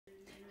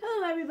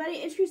everybody,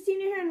 it's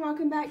Christina here and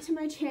welcome back to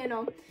my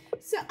channel.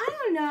 So I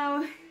don't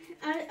know,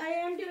 I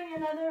am doing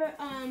another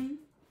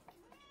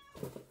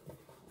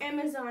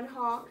Amazon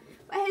haul,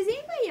 but has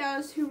anybody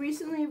else who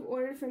recently have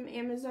ordered from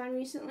Amazon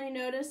recently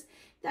noticed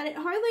that it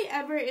hardly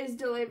ever is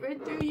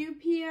delivered through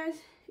UPS?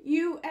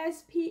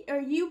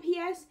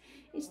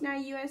 It's not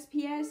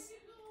USPS.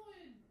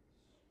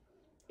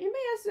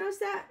 Anybody else notice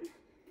that?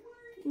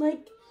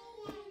 Like,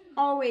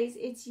 always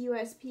it's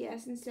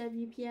USPS instead of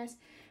UPS.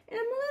 And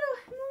I'm a little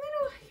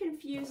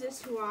confused as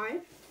to why.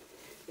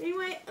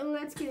 Anyway,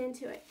 let's get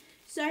into it.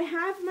 So I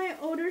have my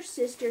older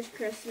sister's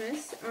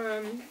Christmas.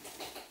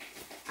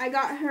 I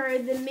got her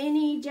the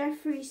mini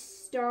Jeffree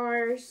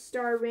Star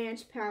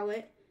Ranch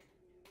palette.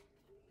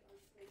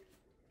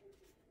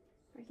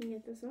 If I can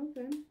get this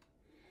open.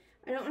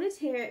 I don't want to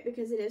tear it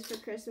because it is for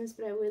Christmas,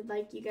 but I would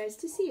like you guys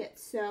to see it.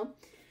 So,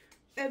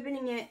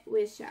 opening it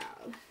with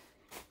Shao.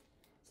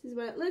 This is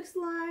what it looks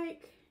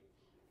like.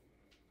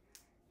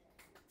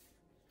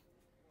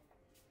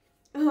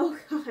 Oh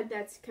god,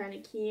 that's kind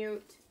of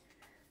cute.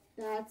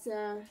 That's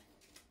Oh,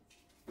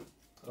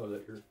 is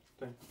that your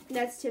thing?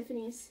 That's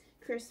Tiffany's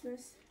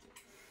Christmas.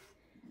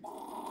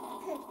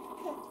 Ah!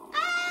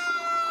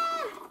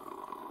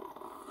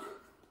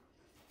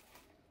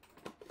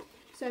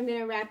 So I'm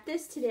gonna wrap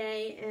this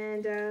today,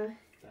 and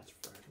that's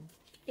fragile.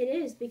 It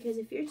is, because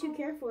if you're too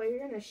careful,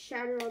 you're gonna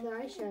shatter all the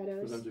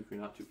eyeshadows. Sometimes if you're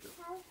not too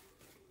careful.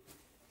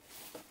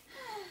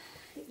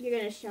 You're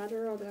gonna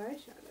shatter all the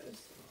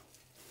eyeshadows.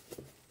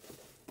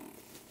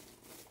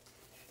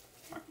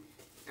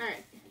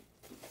 Alright.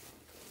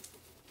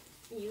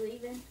 Are you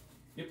leaving?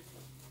 Yep.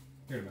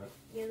 Here in a minute.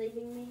 You're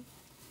leaving me?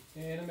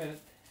 In a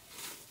minute.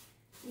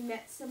 You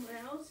met someone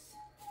else?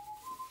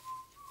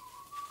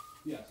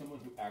 Yeah, someone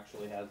who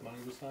actually has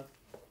money this time.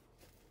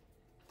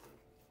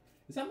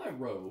 Is that my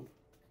robe?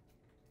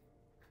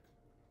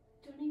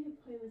 Don't even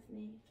play with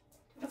me.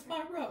 That's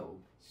my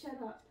robe.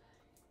 Shut up.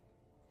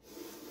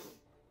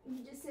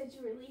 You just said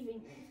you were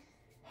leaving me.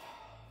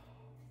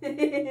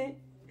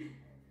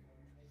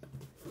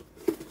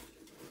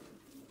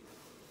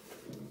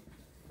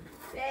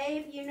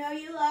 Babe, you know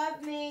you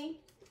love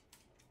me.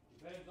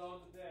 Depends on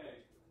the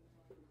day.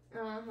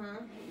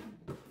 Uh-huh.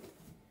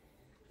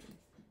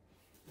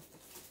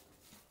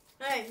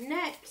 Alright,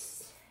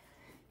 next.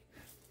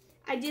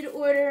 I did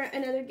order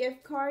another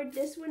gift card.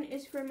 This one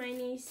is for my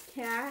niece,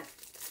 Kat,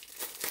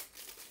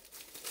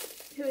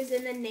 who is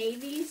in the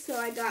Navy, so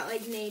I got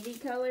like Navy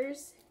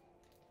colors.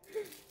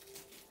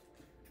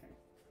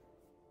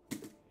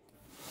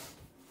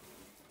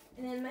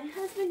 And then my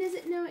husband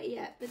doesn't know it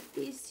yet, but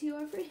these two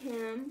are for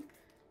him.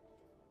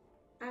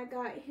 I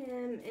got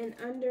him an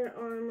Under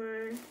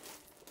Armour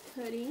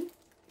hoodie.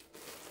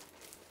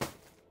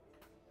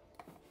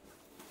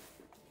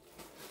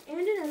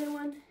 And another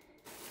one.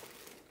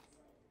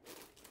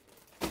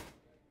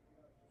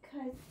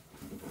 Because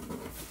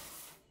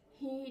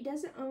he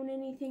doesn't own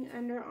anything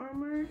Under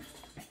Armour.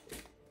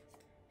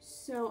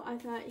 So I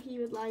thought he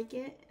would like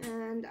it,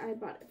 and I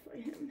bought it for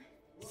him.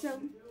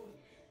 So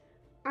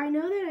I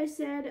know that I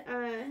said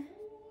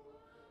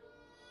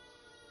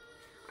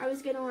I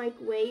was gonna like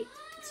wait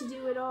to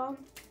do it all,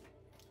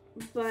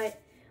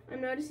 but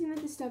I'm noticing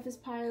that the stuff is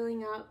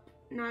piling up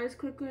not as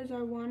quickly as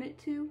I want it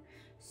to,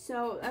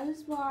 so that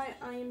is why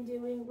I am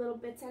doing little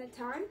bits at a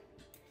time.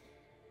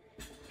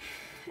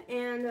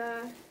 And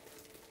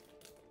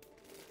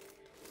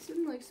this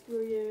one looks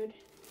weird.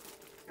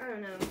 I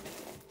don't know.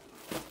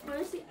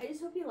 Honestly, I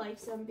just hope he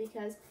likes them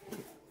because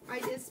I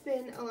did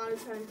spend a lot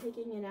of time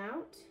picking it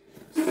out.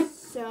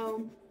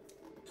 So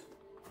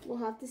we'll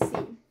have to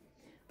see.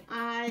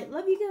 I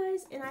love you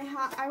guys, and I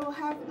will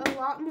have a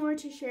lot more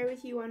to share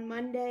with you on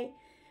Monday.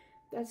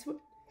 That's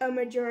what a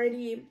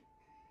majority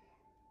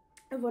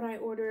of what I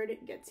ordered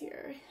gets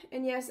here.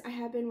 And yes, I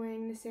have been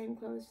wearing the same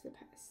clothes for the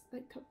past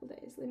like couple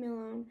days. Leave me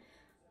alone.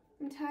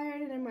 I'm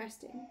tired and I'm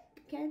resting.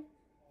 Okay?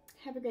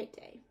 Have a great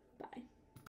day. Bye.